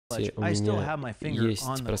у меня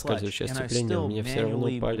есть проскальзывающее сцепление, у меня все равно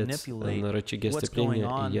палец на рычаге сцепления,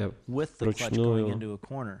 и я вручную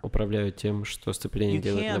управляю тем, что сцепление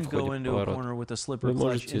делает на входе в поворот. Вы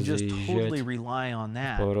можете заезжать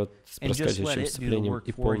в поворот с проскальзывающим сцеплением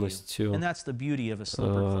и полностью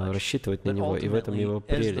рассчитывать на него, и в этом его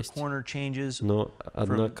прелесть. Но,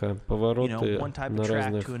 однако, повороты на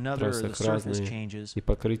разных трассах разные, и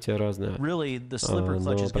покрытие разное.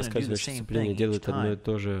 Но проскальзывающее сцепление делает одно и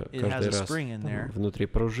то же каждый раз. Внутри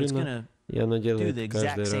пружина, и оно делает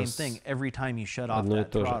каждый раз одно и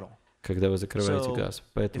то же, когда вы закрываете газ.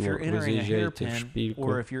 Поэтому вы заезжаете в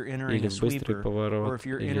шпильку, или в быстрый поворот,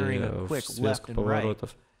 или в связку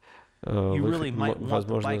поворотов. Вы,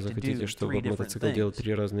 возможно, захотите, чтобы мотоцикл делал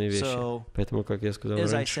три разные вещи. Поэтому, как я сказал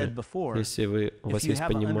раньше, если у вас есть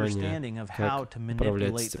понимание, как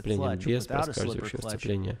управлять сцеплением без проскальзывающего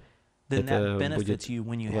сцепления, это будет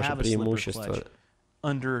ваше преимущество.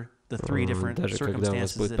 Даже когда у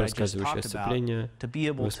вас будет проскальзывающее сцепление,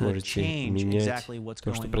 вы сможете менять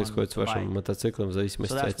то, что происходит с вашим мотоциклом в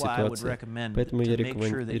зависимости от ситуации. Поэтому я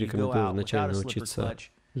рекомендую вначале научиться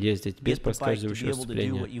ездить без проскальзывающего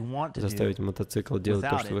сцепления, заставить мотоцикл делать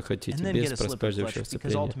то, что вы хотите, без проскальзывающего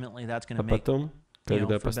сцепления. А потом,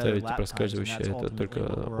 когда поставите проскальзывающее, это только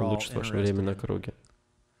улучшит ваше время на круге.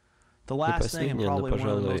 И последнее, но,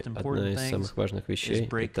 пожалуй, одна из самых важных вещей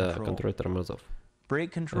 – это контроль тормозов.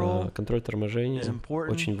 Контроль торможения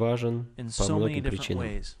очень важен по многим причинам.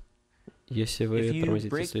 Если вы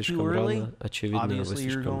тормозите слишком рано, очевидно, вы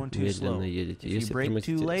слишком медленно едете. Если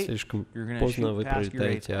тормозите слишком поздно, вы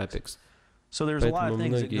пролетаете апекс. Поэтому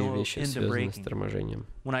многие вещи связаны с торможением.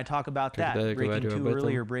 Когда я говорю об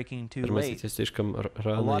этом, тормозите слишком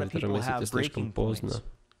рано или тормозите слишком поздно,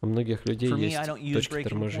 у многих людей есть точки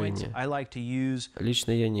торможения.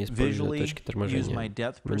 Лично я не использую точки торможения.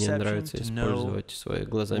 Мне нравится использовать свой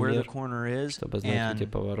глазомер, чтобы знать, где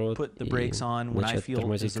поворот, и начать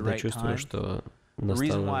тормозить, когда чувствую, что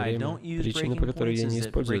настало время. Причина, по которой я не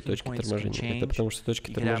использую точки торможения, это потому что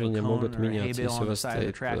точки торможения могут меняться. Если у вас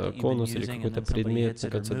стоит конус или какой-то предмет на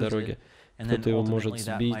конце дороги, кто-то его может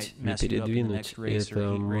сбить и передвинуть, и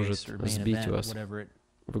это может сбить вас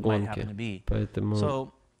в гонке.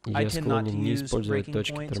 Поэтому я склонен не использовать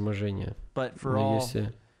точки торможения. Но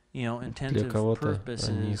если для кого-то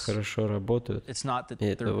они хорошо работают, и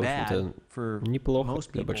это, в общем-то, неплохо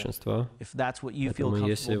для большинства. Поэтому,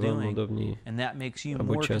 если вам удобнее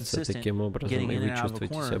обучаться таким образом, и вы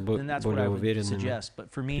чувствуете себя более уверенными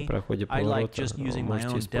при проходе поворота, вы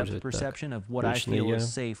можете использовать так. Лично я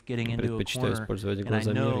предпочитаю использовать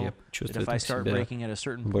глазомер, я чувствую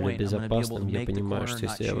себя более безопасным, я понимаю, что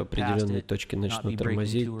если я в определенной точке начну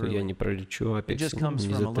тормозить, то я не пролечу апекс,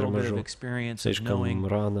 не заторможу слишком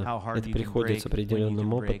рано. Это приходит с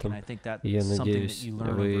определенным опытом, и я надеюсь,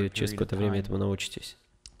 вы через какое-то время этому научитесь.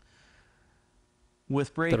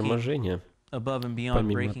 Торможение,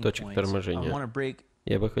 помимо точек торможения,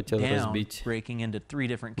 я бы хотел разбить на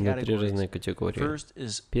три разные категории.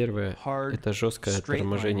 Первое – это жесткое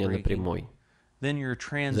торможение на прямой.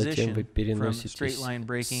 Затем вы переноситесь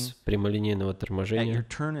с прямолинейного торможения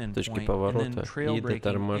в точки поворота и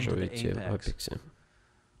дотормаживаете в апексе.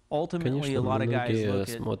 Конечно, многие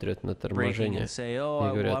смотрят на торможение и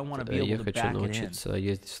говорят, я хочу научиться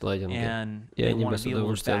ездить в слайдинге. И они бы с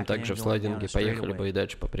удовольствием также в слайдинге поехали бы и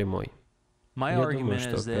дальше по прямой. Я думаю,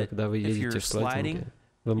 что когда вы едете в слайдинге,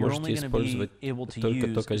 вы можете использовать только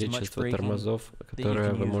то количество тормозов,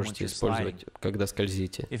 которое вы можете использовать, когда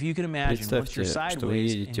скользите. Представьте, что вы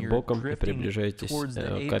едете боком и приближаетесь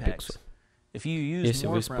к апексу. Если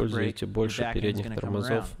вы используете больше передних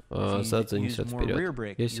тормозов, зад занесет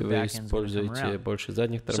вперед. Если вы используете больше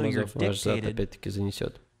задних тормозов, ваш зад опять-таки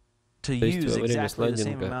занесет. То есть во время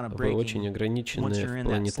слайдинга вы очень ограничены в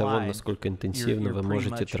плане того, насколько интенсивно вы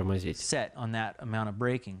можете тормозить.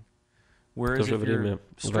 В то же время,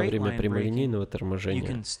 во время прямолинейного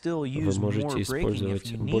торможения вы можете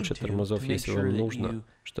использовать больше тормозов, если вам нужно,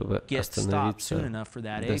 чтобы остановиться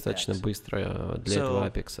достаточно быстро для этого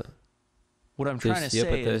апекса. То есть я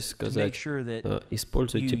пытаюсь сказать,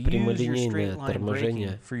 используйте прямолинейное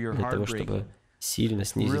торможение для того, чтобы сильно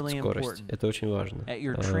снизить скорость. Это очень важно.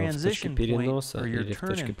 В точке переноса или в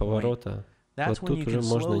точке поворота, вот тут уже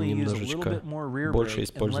можно немножечко больше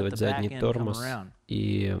использовать задний тормоз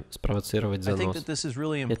и спровоцировать занос.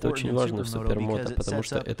 Это очень важно в супермото, потому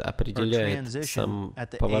что это определяет сам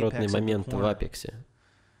поворотный момент в апексе.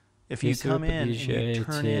 Если вы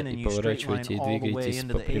подъезжаете и поворачиваете и двигаетесь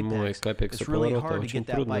по прямой к апексу поворота, очень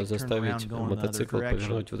трудно заставить мотоцикл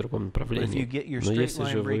повернуть в другом направлении. Но если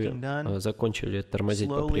же вы закончили тормозить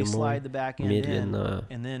по прямой, медленно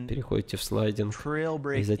переходите в слайдинг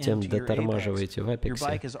и затем дотормаживаете в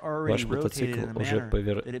апексе, ваш мотоцикл уже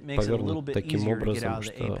повернут таким образом,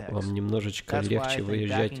 что вам немножечко легче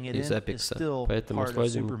выезжать из апекса. Поэтому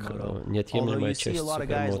слайдинг — неотъемлемая часть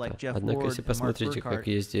супермото. Однако, если посмотрите, как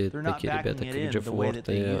ездят такие ребята, как Джефф Уорд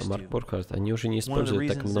и Марк Буркхарт, они уже не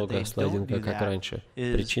используют так много слайдинга, как раньше.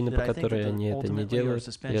 Причина, по которой они это не делают,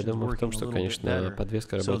 я думаю, в том, что, конечно,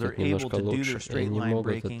 подвеска работает немножко лучше, и они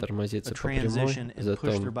могут оттормозиться по прямой,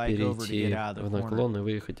 затем перейти в наклон и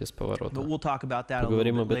выехать из поворота.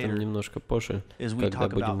 Поговорим об этом немножко позже, когда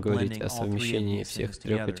будем говорить о совмещении всех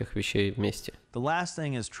трех этих вещей вместе.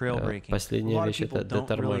 Последняя вещь — это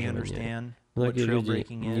дотормаживание. Многие люди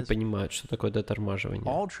не понимают, что такое дотормаживание.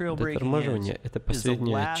 Дотормаживание — это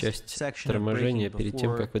последняя часть торможения перед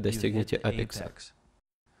тем, как вы достигнете апекса.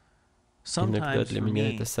 Иногда для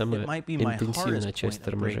меня это самая интенсивная часть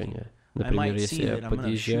торможения. Например, если я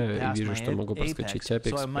подъезжаю и вижу, что могу проскочить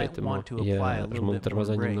апекс, поэтому я жму на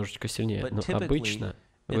тормоза немножечко сильнее. Но обычно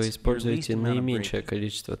вы используете наименьшее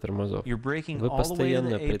количество тормозов. Вы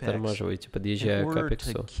постоянно притормаживаете, подъезжая к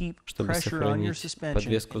апексу, чтобы сохранить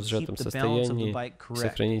подвеску в сжатом состоянии,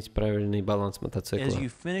 сохранить правильный баланс мотоцикла.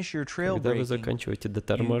 Когда вы заканчиваете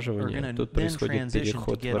дотормаживание, тут происходит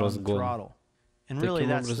переход в разгон.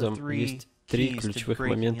 Таким образом, есть три ключевых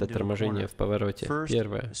момента торможения в повороте.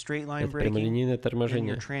 Первое — это прямолинейное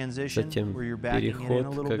торможение, затем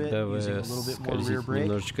переход, когда вы скользите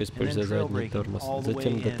немножечко, используя задний тормоз,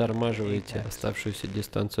 затем дотормаживаете оставшуюся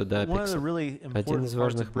дистанцию до апекса. Один из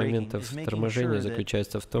важных моментов торможения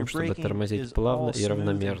заключается в том, чтобы тормозить плавно и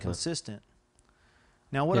равномерно.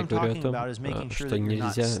 Я говорю о том, что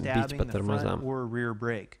нельзя бить по тормозам.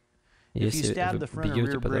 Если вы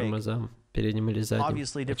бьете по тормозам, передним или задним,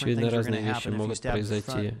 очевидно, разные вещи могут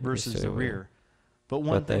произойти, если вы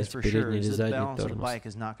хватаете передний или задний тормоз.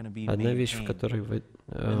 Одна вещь, в которой вы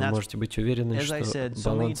можете быть уверены, что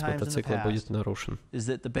баланс мотоцикла будет нарушен.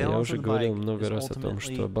 Я уже говорил много раз о том,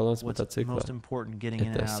 что баланс мотоцикла —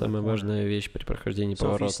 это самая важная вещь при прохождении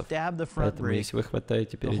поворотов. Поэтому, если вы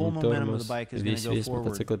хватаете передний тормоз, весь вес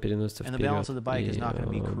мотоцикла переносится вперед,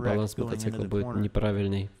 и баланс мотоцикла будет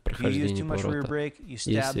неправильный в прохождении поворота.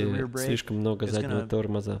 Если слишком много заднего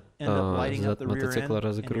тормоза, зад мотоцикла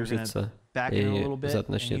разгрузится, и зад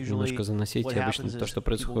начнет немножко заносить, и обычно то, что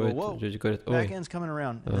происходит, люди говорят: ой,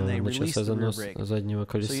 начался занос заднего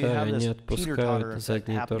колеса, и они отпускают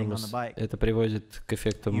задний тормоз. Это приводит к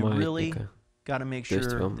эффекту маятника. То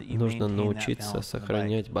есть вам нужно научиться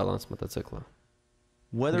сохранять баланс мотоцикла.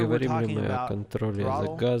 Говорим ли мы о контроле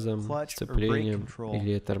за газом, сцеплением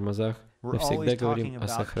или тормозах, мы всегда говорим о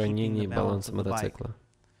сохранении баланса мотоцикла.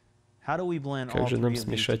 Как же нам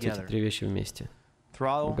смешать эти три вещи вместе?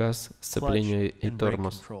 Газ, сцепление и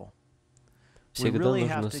тормоз. Всегда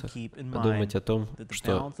нужно подумать о том,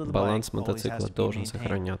 что баланс мотоцикла должен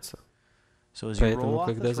сохраняться. Поэтому,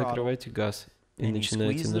 когда закрываете газ и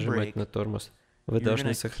начинаете нажимать на тормоз, вы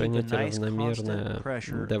должны сохранять равномерное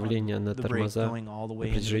давление на тормоза на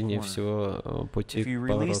протяжении всего пути к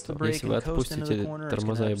повороту. Если вы отпустите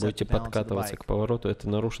тормоза и будете подкатываться к повороту, это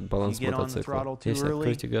нарушит баланс мотоцикла. Если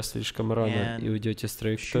откроете газ слишком рано и уйдете с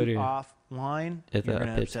траектории, это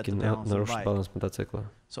опять-таки нарушит баланс мотоцикла.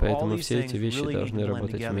 Поэтому все эти вещи должны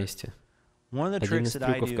работать вместе. Один из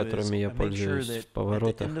трюков, которыми я пользуюсь в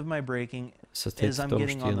поворотах, состоит в том,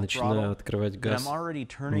 что я начинаю открывать газ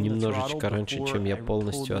немножечко раньше, чем я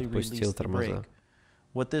полностью отпустил тормоза.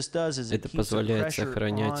 Это позволяет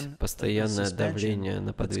сохранять постоянное давление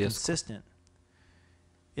на подвеску.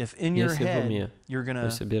 Если в уме вы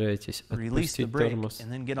собираетесь отпустить тормоз,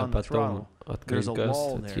 а потом открыть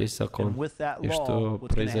газ, тут есть закон. И что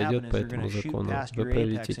произойдет по этому закону? Вы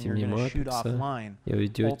пролетите мимо апекса и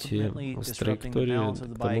уйдете с траектории,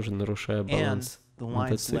 к тому же нарушая баланс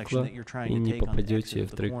мотоцикла, и не попадете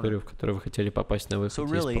в траекторию, в которую вы хотели попасть на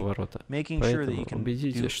выходе из поворота. Поэтому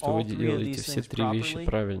убедитесь, что вы делаете все три вещи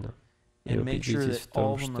правильно. И убедитесь в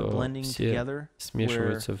том, что все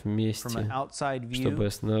смешиваются вместе,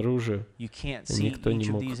 чтобы снаружи никто не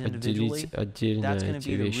мог отделить отдельно эти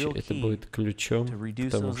вещи. Это будет ключом к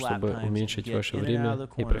тому, чтобы уменьшить ваше время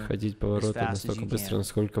и проходить повороты настолько быстро,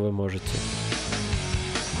 насколько вы можете.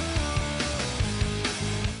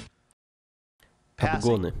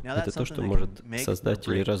 Обгоны — это то, что может создать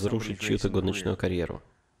или разрушить чью-то гоночную карьеру.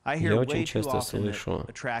 Я очень часто слышу: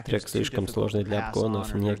 трек слишком сложный для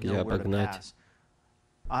обгонов, негде обогнать.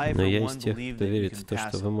 Но я из тех, кто верит в то,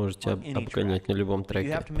 что вы можете обгонять на любом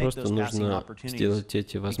треке. Просто нужно сделать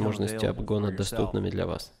эти возможности обгона доступными для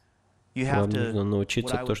вас. Вам нужно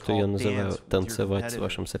научиться то, что я называю танцевать с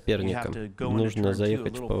вашим соперником. Нужно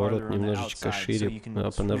заехать в поворот немножечко шире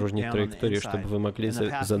по наружной траектории, чтобы вы могли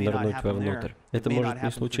занырнуть вовнутрь. Это может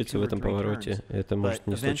не случиться в этом повороте, это может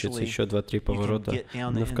не случиться еще 2-3 поворота,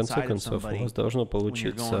 но в конце концов у вас должно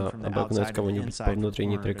получиться обогнать кого-нибудь по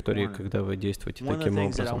внутренней траектории, когда вы действуете таким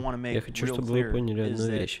образом. Я хочу, чтобы вы поняли одну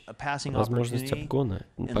вещь. Возможность обгона,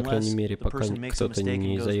 по крайней мере, пока кто-то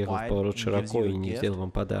не заехал в поворот широко и не сделал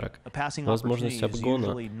вам подарок. Возможность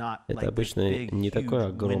обгона — это обычно не такое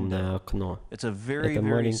огромное окно. Это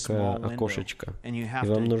маленькое окошечко. И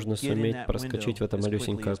вам нужно суметь проскочить в это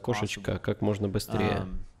малюсенькое окошечко как можно быстрее.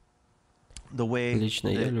 Лично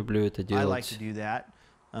я люблю это делать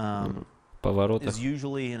в поворотах,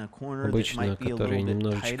 обычно, которые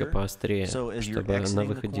немножечко поострее, чтобы на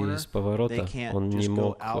выходе из поворота он не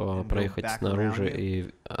мог проехать снаружи и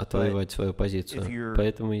отвоевать свою позицию.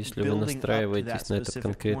 Поэтому, если вы настраиваетесь на этот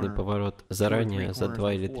конкретный поворот заранее, за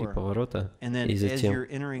 2 или 3 поворота, и затем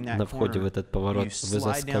на входе в этот поворот вы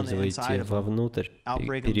заскальзываете вовнутрь,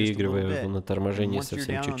 переигрывая его на торможении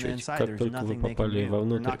совсем чуть-чуть, как только вы попали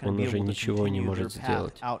вовнутрь, он уже ничего не может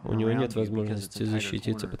сделать. У него нет возможности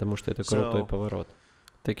защититься, потому что это крутой поворот.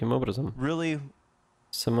 Таким образом,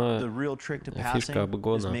 сама фишка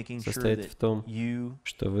обгона состоит в том,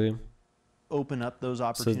 что вы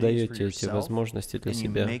создаете эти возможности для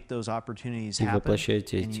себя и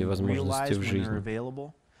воплощаете эти возможности в жизнь,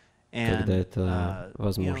 когда это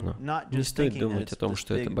возможно. Не стоит думать о том,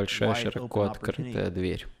 что это большая, широко открытая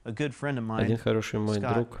дверь. Один хороший мой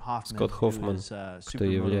друг, Скотт Хоффман, кто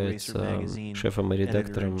является шефом и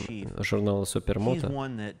редактором журнала «Супермото»,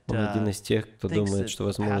 он один из тех, кто думает, что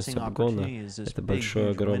возможность обгона — это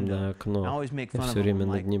большое, огромное окно. Я все время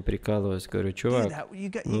над ним прикалываюсь, говорю: чувак,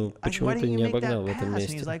 ну почему ты не обогнал в этом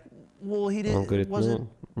месте? Он говорит: ну,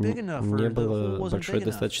 не было большой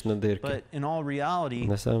достаточно дырки.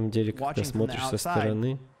 На самом деле, когда смотришь со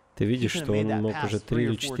стороны, ты видишь, что он мог уже 3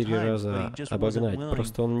 или 4 раза обогнать.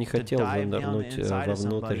 Просто он не хотел занырнуть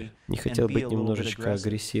вовнутрь, не хотел быть немножечко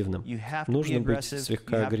агрессивным. Нужно быть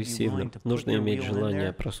слегка агрессивным. Нужно иметь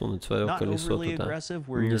желание просунуть свое колесо туда.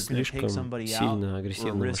 Не слишком сильно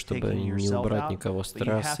агрессивным, чтобы не убрать никого с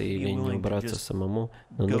трассы или не убраться самому.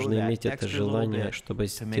 Но нужно иметь это желание, чтобы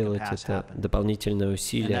сделать это дополнительное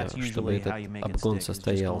усилие, чтобы этот обгон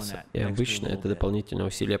состоялся. И обычно это дополнительное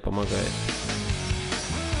усилие помогает.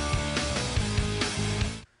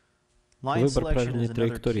 Выбор правильной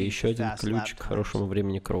траектории — еще один ключ к хорошему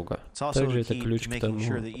времени круга. Также это ключ к тому,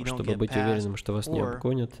 чтобы быть уверенным, что вас не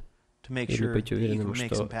обгонят, или быть уверенным,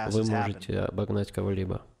 что вы можете обогнать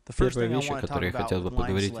кого-либо. Первая вещь, о которой я хотел бы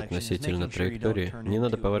поговорить относительно траектории: не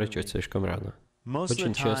надо поворачивать слишком рано.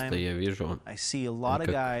 Очень часто я вижу,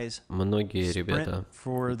 как многие ребята,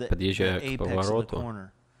 подъезжая к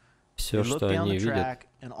повороту, все, что они видят,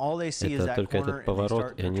 это только этот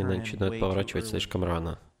поворот, и они начинают поворачивать слишком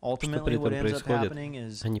рано. Что при этом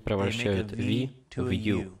происходит? Они превращают V в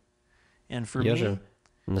U. Я же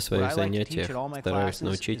на своих занятиях стараюсь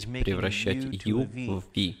научить превращать U в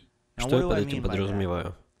V. Что я под этим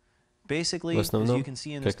подразумеваю? В основном,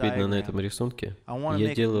 как видно на этом рисунке,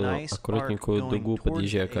 я делаю аккуратненькую дугу,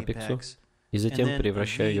 подъезжая к апексу, и затем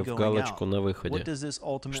превращаю ее в галочку на выходе.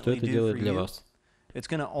 Что это делает для вас?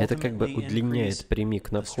 Это как бы удлиняет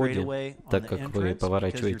прямик на входе, так как вы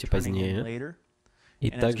поворачиваете позднее. И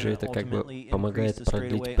также это как бы помогает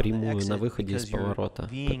продлить прямую на выходе из поворота,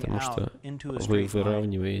 потому что вы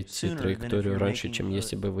выравниваете траекторию раньше, чем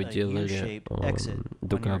если бы вы делали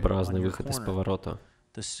дугообразный выход из поворота.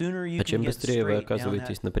 А чем быстрее вы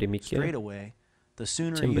оказываетесь на прямике,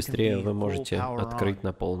 тем быстрее вы можете открыть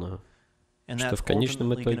на полную, что в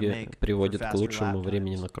конечном итоге приводит к лучшему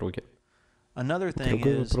времени на круге.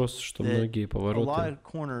 Другой вопрос, что многие повороты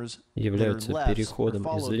являются переходом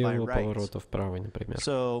из левого поворота в правый, например.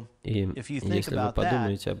 И если вы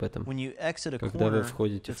подумаете об этом, когда вы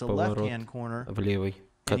входите в поворот в левый,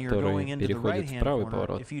 который переходит в правый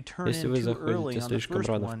поворот, если вы заходите слишком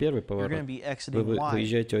рано в первый поворот, вы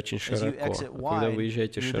выезжаете очень широко. А когда вы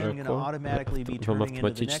выезжаете широко, вам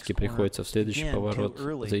автоматически приходится в следующий поворот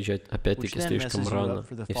заезжать опять-таки слишком рано,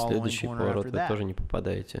 и в следующий поворот вы тоже не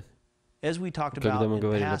попадаете. Когда мы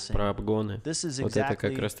говорили про обгоны, вот это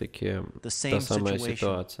как раз-таки та самая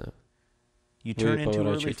ситуация. Вы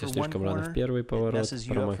поворачиваете слишком рано в первый поворот,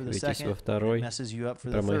 промахиваетесь во второй,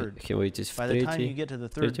 промахиваетесь в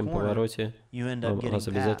третьем повороте, вас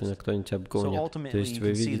обязательно кто-нибудь обгонит. То есть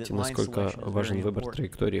вы видите, насколько важен выбор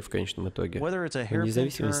траектории в конечном итоге. Вне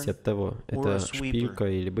зависимости от того, это шпилька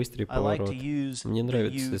или быстрый поворот, мне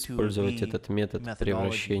нравится использовать этот метод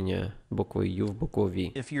превращения буквы U в букву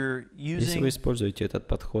V. Если вы используете этот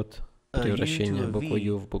подход превращения буквы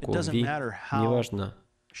U в букву V, неважно,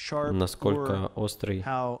 насколько острый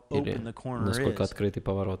или насколько открытый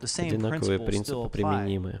поворот. Одинаковые принципы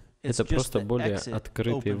применимы. Это просто более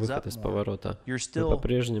открытый выход из поворота. Вы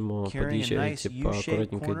по-прежнему подъезжаете по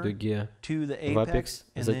аккуратненькой дуге в апекс,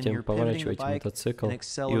 затем поворачиваете мотоцикл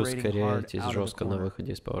и ускоряетесь жестко на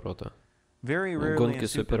выходе из поворота. Гонки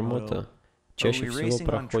супермото чаще всего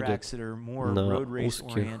проходят на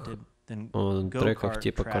узких треках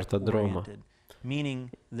типа картодрома.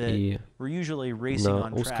 И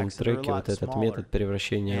на узком треке вот этот метод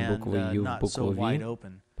превращения буквы U в букву V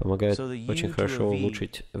помогает очень хорошо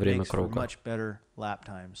улучшить время круга.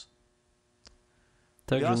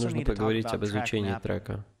 Также нужно поговорить об изучении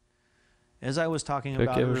трека.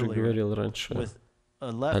 Как я уже говорил раньше,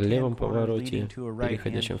 о левом повороте,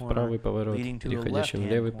 переходящем в правый поворот, переходящем в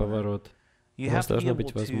левый поворот, у вас должна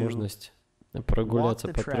быть возможность прогуляться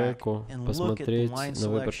по треку, посмотреть на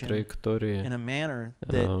выбор траектории,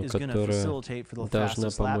 которая должна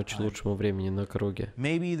помочь лучшему времени на круге.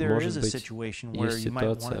 Может быть, есть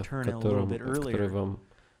ситуация, в которой вам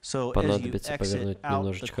понадобится повернуть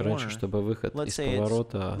немножечко раньше, чтобы выход из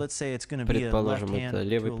поворота, предположим, это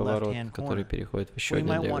левый поворот, который переходит в еще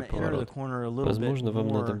один левый поворот. Возможно, вам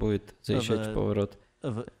надо будет заезжать в поворот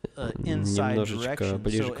немножечко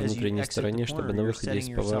ближе к внутренней стороне, чтобы на выходе из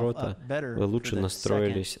поворота вы лучше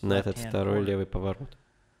настроились на этот второй левый поворот.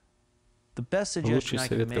 Лучший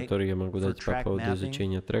совет, который я могу дать по поводу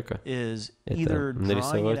изучения трека, это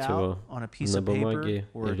нарисовать его на бумаге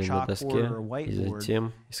или на доске, и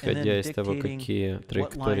затем, исходя из того, какие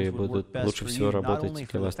траектории будут лучше всего работать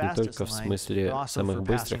для вас не только в смысле самых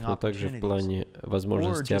быстрых, но также в плане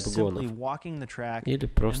возможности обгонов, или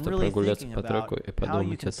просто прогуляться по треку и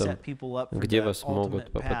подумать о том, где вас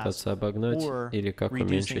могут попытаться обогнать или как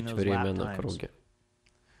уменьшить время на круге.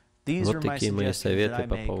 Вот такие мои советы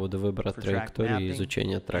по поводу выбора траектории и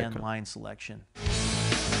изучения трека.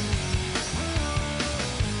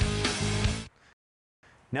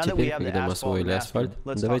 Теперь, когда мы освоили асфальт,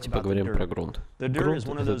 давайте поговорим про грунт. Грунт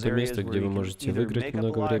 — это то место, где вы можете выиграть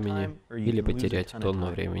много времени или потерять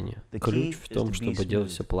тонну времени. Ключ в том, чтобы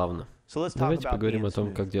делать все плавно. Давайте поговорим о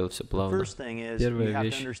том, как делать все плавно. Первая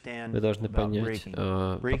вещь, вы должны понять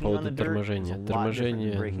по поводу торможения.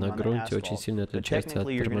 Торможение на грунте очень сильно отличается от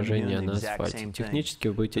торможения на асфальте. Технически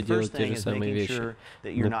вы будете делать те же самые вещи,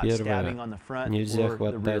 но первое, нельзя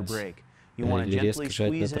хватать или резко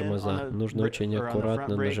жать на тормоза. Нужно очень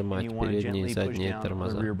аккуратно нажимать передние и задние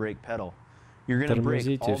тормоза.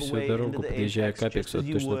 Тормозите всю дорогу, подъезжая к апексу,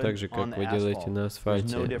 точно так же, как вы делаете на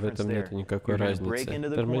асфальте. В этом нет никакой разницы.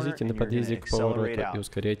 Тормозите на подъезде к повороту и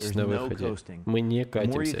ускоряйтесь на выходе. Мы не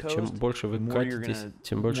катимся. Чем больше вы катитесь,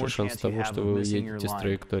 тем больше шанс того, что вы уедете с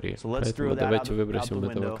траектории. Поэтому давайте выбросим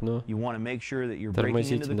это в окно.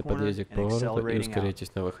 Тормозите на подъезде к повороту и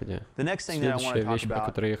ускоряйтесь на выходе. Следующая вещь, про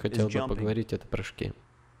которую я хотел бы поговорить, это прыжки.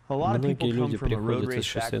 Многие люди приходят из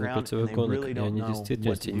шоссейных кольцевых гонок, и они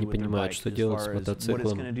действительно не понимают, что делать с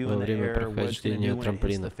мотоциклом во время прохождения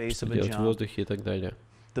трамплинов, что делать в воздухе и так далее.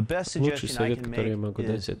 Лучший совет, который я могу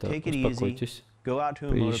дать, это успокойтесь,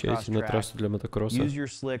 поезжайте на трассу для мотокросса,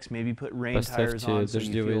 поставьте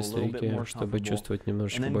дождевые слики, чтобы чувствовать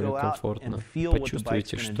немножечко более комфортно.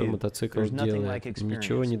 Почувствуйте, что мотоцикл делает.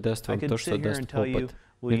 Ничего не даст вам то, что даст опыт.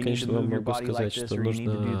 Я, конечно, вам могу сказать, что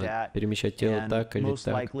нужно перемещать тело так или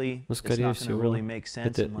так, но, скорее всего,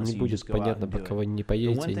 это не будет понятно, пока вы не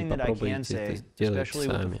поедете и не попробуете это сделать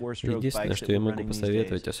сами. Единственное, что я могу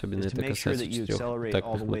посоветовать, особенно это касается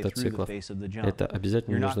четырехтактных мотоциклов, это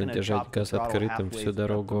обязательно нужно держать газ открытым всю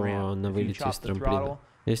дорогу на вылете из трамплина.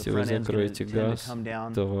 Если вы закроете газ,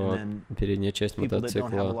 то передняя часть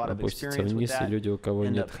мотоцикла опустится вниз, и люди, у кого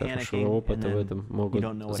нет хорошего опыта в этом, могут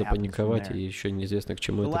запаниковать, и еще неизвестно, к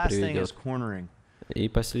чему это приведет. И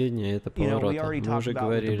последнее — это повороты. Мы уже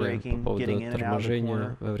говорили по поводу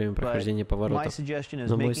торможения во время прохождения поворотов.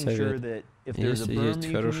 Но мой совет — если есть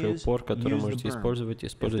хороший упор, который можете использовать,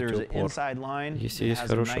 используйте упор. Если есть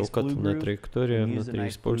хорошая укатанная траектория внутри,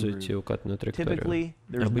 используйте укатанную траекторию.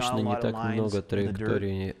 Обычно не так много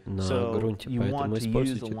траекторий на грунте, поэтому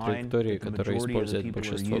используйте траектории, которые используют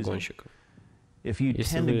большинство гонщиков.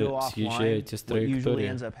 Если вы съезжаете с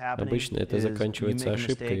траектории, обычно это заканчивается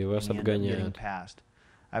ошибкой и вас обгоняют.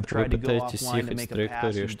 Вы пытаетесь съехать с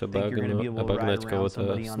траектории, чтобы обогнать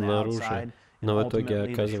кого-то снаружи, но в итоге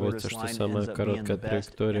оказывается, что самая короткая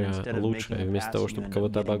траектория лучшая. Вместо того, чтобы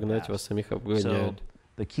кого-то обогнать, вас самих обгоняют.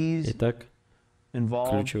 Итак,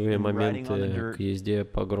 ключевые моменты к езде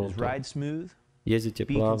по грунту. Ездите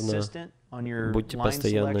плавно, будьте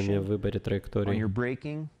постоянными в выборе траектории,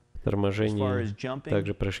 торможении,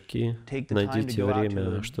 также прыжки. Найдите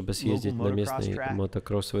время, чтобы съездить на местный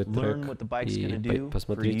мотокроссовый трек и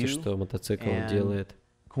посмотрите, что мотоцикл делает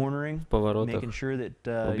в поворотах.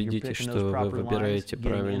 Убедитесь, что вы выбираете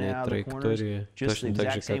правильные траектории, точно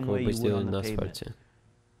так же, как вы бы сделали на асфальте.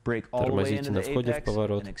 Тормозите на входе в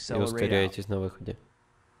поворот и ускоряйтесь на выходе.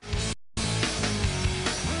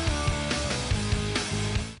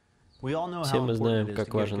 Все мы знаем,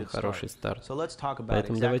 как важен хороший старт.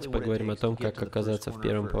 Поэтому давайте поговорим о том, как оказаться в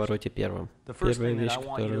первом повороте первым. Первая вещь,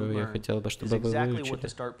 которую я хотел бы, чтобы вы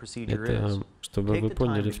выучили, это чтобы вы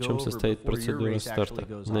поняли, в чем состоит процедура старта.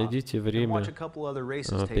 Найдите время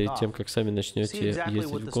перед тем, как сами начнете ездить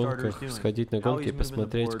в гонках, сходить на гонки и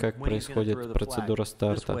посмотреть, как происходит процедура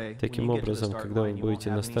старта. Таким образом, когда вы будете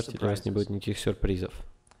на старте, у вас не будет никаких сюрпризов.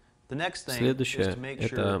 Следующее —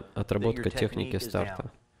 это отработка техники старта.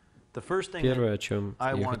 Первое, о чем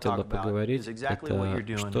я хотел бы поговорить,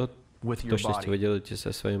 это что в точности вы делаете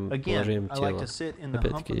со своим положением тела.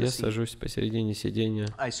 Опять-таки, я сажусь посередине сиденья,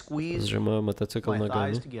 сжимаю мотоцикл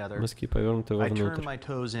ногами, носки повернуты вовнутрь.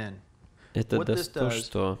 Это даст то,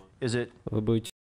 что вы будете